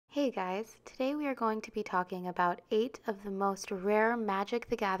Hey guys, today we are going to be talking about 8 of the most rare Magic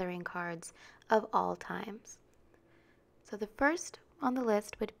the Gathering cards of all times. So the first on the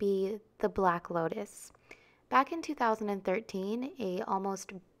list would be the Black Lotus. Back in 2013, a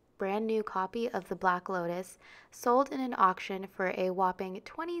almost brand new copy of the Black Lotus sold in an auction for a whopping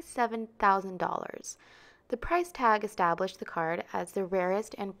 $27,000. The price tag established the card as the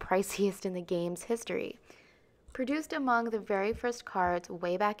rarest and priciest in the game's history. Produced among the very first cards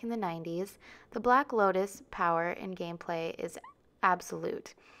way back in the 90s, the Black Lotus power in gameplay is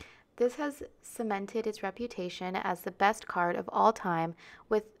absolute. This has cemented its reputation as the best card of all time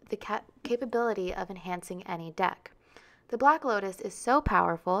with the capability of enhancing any deck. The Black Lotus is so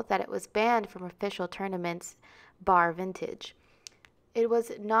powerful that it was banned from official tournaments bar Vintage. It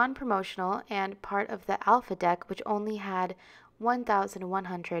was non-promotional and part of the Alpha deck, which only had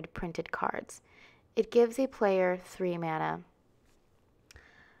 1,100 printed cards. It gives a player 3 mana.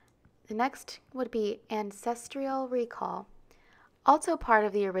 The next would be Ancestral Recall. Also part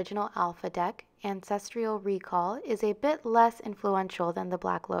of the original Alpha deck, Ancestral Recall is a bit less influential than the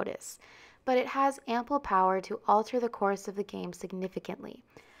Black Lotus, but it has ample power to alter the course of the game significantly.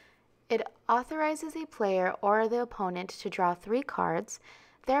 It authorizes a player or the opponent to draw 3 cards,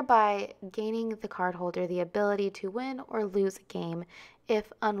 thereby gaining the cardholder the ability to win or lose a game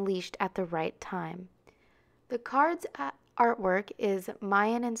if unleashed at the right time. The card's artwork is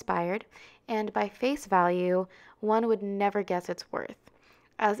Mayan inspired, and by face value, one would never guess its worth.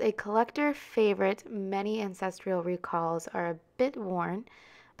 As a collector favorite, many Ancestral Recalls are a bit worn,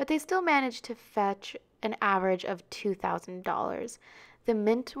 but they still manage to fetch an average of $2,000. The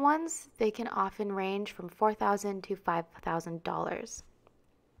mint ones, they can often range from $4,000 to $5,000.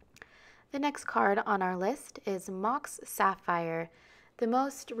 The next card on our list is Mox Sapphire. The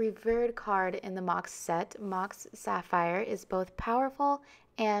most revered card in the Mox set, Mox Sapphire, is both powerful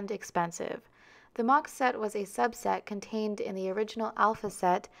and expensive. The Mox set was a subset contained in the original Alpha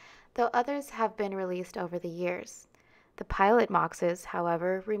set, though others have been released over the years. The pilot Moxes,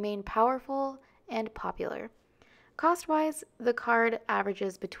 however, remain powerful and popular. Cost-wise, the card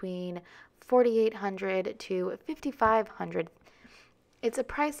averages between $4,800 to $5,500. It's a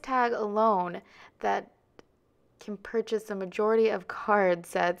price tag alone that can purchase the majority of card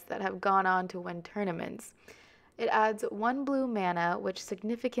sets that have gone on to win tournaments. It adds 1 blue mana, which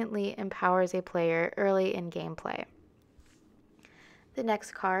significantly empowers a player early in gameplay. The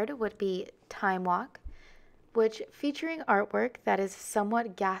next card would be Time Walk, which, featuring artwork that is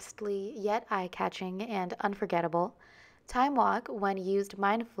somewhat ghastly yet eye-catching and unforgettable, Time Walk, when used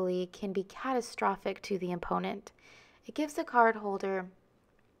mindfully, can be catastrophic to the opponent. It gives the card holder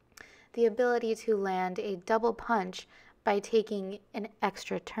the ability to land a double punch by taking an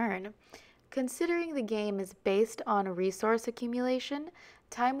extra turn. Considering the game is based on resource accumulation,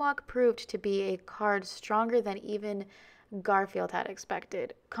 Time Walk proved to be a card stronger than even Garfield had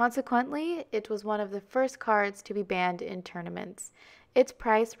expected. Consequently, it was one of the first cards to be banned in tournaments. Its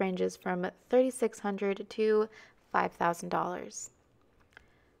price ranges from $3,600 to $5,000.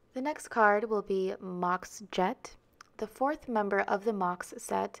 The next card will be Mox Jet. The 4th member of the Mox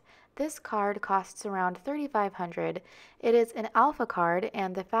set, this card costs around $3,500. It is an alpha card,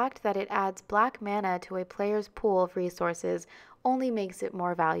 and the fact that it adds black mana to a player's pool of resources only makes it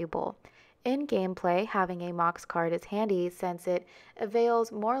more valuable. In gameplay, having a Mox card is handy since it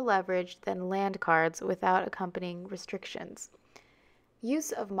avails more leverage than land cards without accompanying restrictions.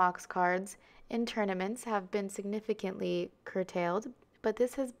 Use of Mox cards in tournaments have been significantly curtailed, but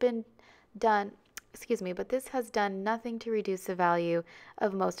this has done nothing to reduce the value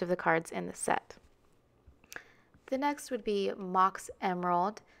of most of the cards in the set. The next would be Mox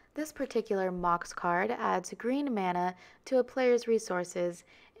Emerald. This particular Mox card adds green mana to a player's resources,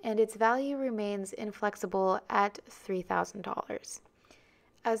 and its value remains inflexible at $3,000.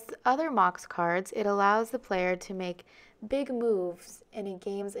 As other Mox cards, it allows the player to make big moves in a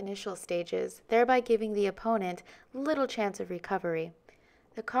game's initial stages, thereby giving the opponent little chance of recovery.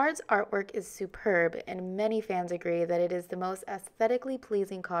 The card's artwork is superb, and many fans agree that it is the most aesthetically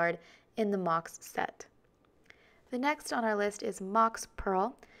pleasing card in the Mox set. The next on our list is Mox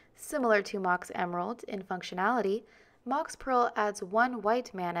Pearl. Similar to Mox Emerald in functionality, Mox Pearl adds 1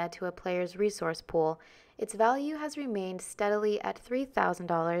 white mana to a player's resource pool. Its value has remained steadily at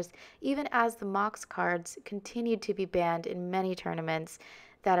 $3,000, even as the Mox cards continued to be banned in many tournaments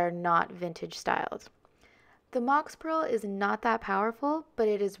that are not vintage styled. The Mox Pearl is not that powerful, but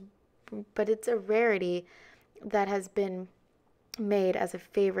it's a rarity that has been made as a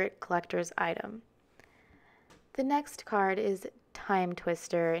favorite collector's item. The next card is Time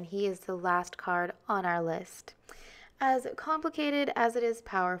Twister, and he is the last card on our list. As complicated as it is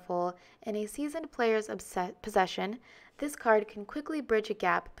powerful, in a seasoned player's possession, this card can quickly bridge a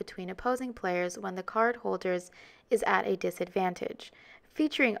gap between opposing players when the card holders is at a disadvantage.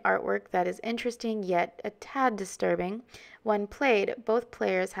 Featuring artwork that is interesting yet a tad disturbing, when played, both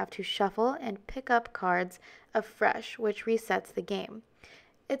players have to shuffle and pick up cards afresh, which resets the game.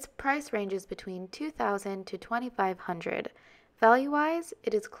 Its price ranges between $2,000 to $2,500. Value-wise,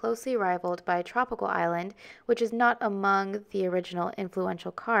 it is closely rivaled by Tropical Island, which is not among the original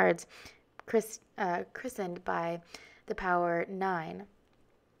influential cards christened by the Power 9.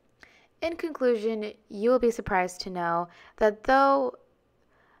 In conclusion, you will be surprised to know that though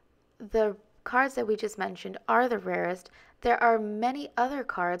the cards that we just mentioned are the rarest, there are many other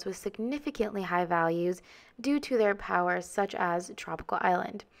cards with significantly high values due to their power, such as Tropical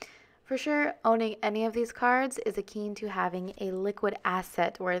Island. For sure, owning any of these cards is akin to having a liquid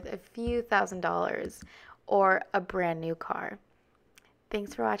asset worth a few $1,000s or a brand new car.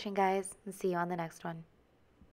 Thanks for watching, guys, and see you on the next one.